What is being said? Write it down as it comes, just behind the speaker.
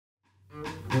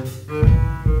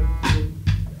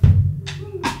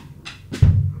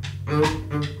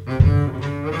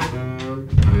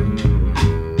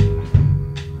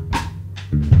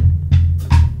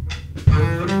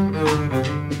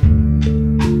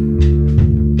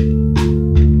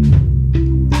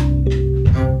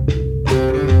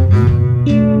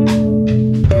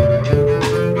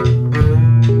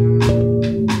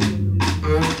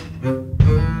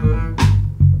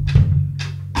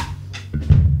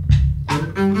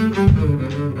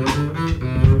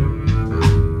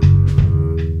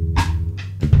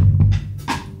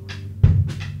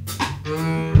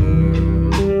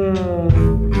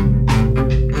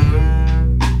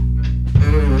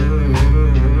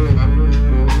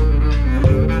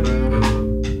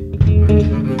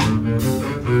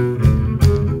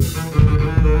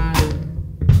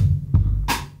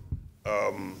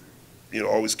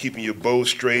keeping your bow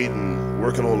straight and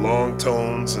working on long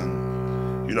tones.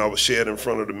 And, you know, I would share it in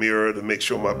front of the mirror to make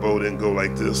sure my bow didn't go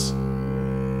like this,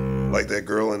 like that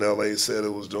girl in LA said it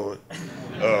was doing.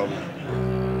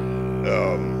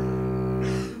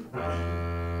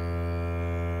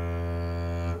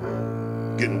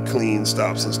 Getting clean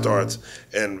stops and starts,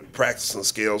 and practicing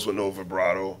scales with no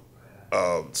vibrato,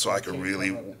 so I could really,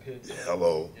 you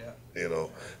know,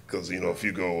 because, you know, if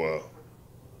you go,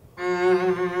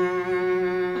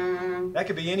 that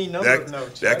could be any number of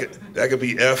notes. That could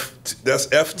be F.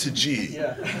 That's F to G.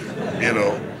 Yeah. You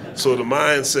know, so the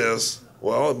mind says,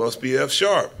 well, it must be F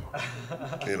sharp.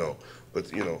 You know,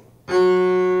 but you know,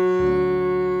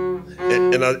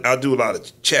 and I do a lot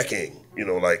of checking. You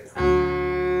know, like.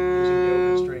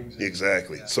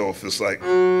 Exactly. Yeah. So if it's like, you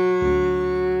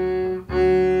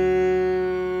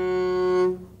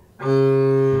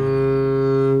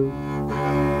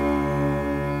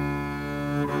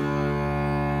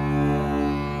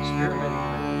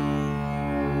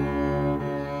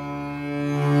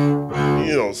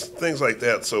know, things like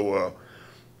that. So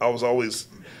I was always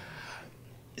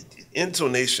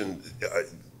intonation.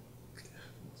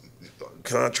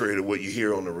 Contrary to what you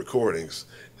hear on the recordings,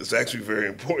 it's actually very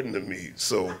important to me.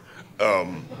 So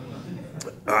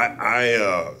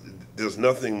there's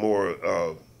nothing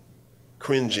more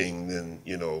cringing than,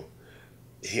 you know,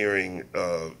 hearing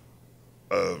a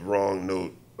wrong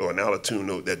note or an out of tune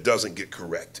note that doesn't get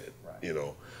corrected. Right. You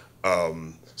know,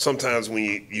 sometimes when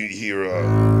you hear,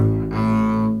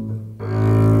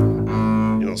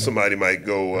 you know, somebody might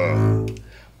go, and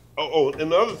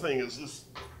the other thing is this.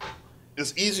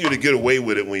 It's easier to get away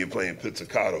with it when you're playing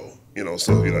pizzicato, you know,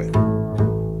 so you're like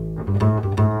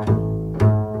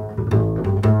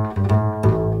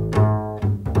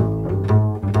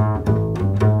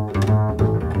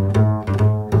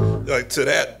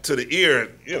to the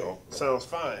ear, you know, sounds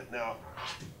fine. Now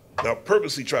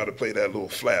purposely try to play that little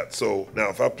flat. So now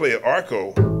if I play an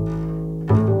arco,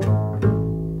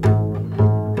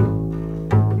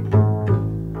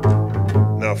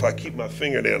 now if I keep my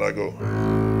finger there and I go,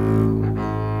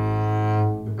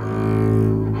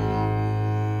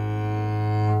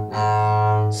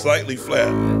 slightly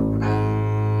flat,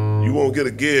 you won't get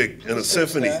a gig in a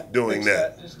symphony doing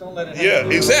that. Just don't let it happen.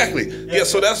 Yeah, exactly. Yeah,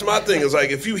 so that's my thing. Is like,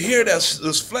 if you hear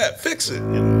this flat, fix it. You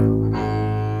know?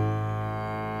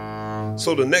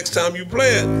 So the next time you play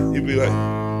it, you'll be like,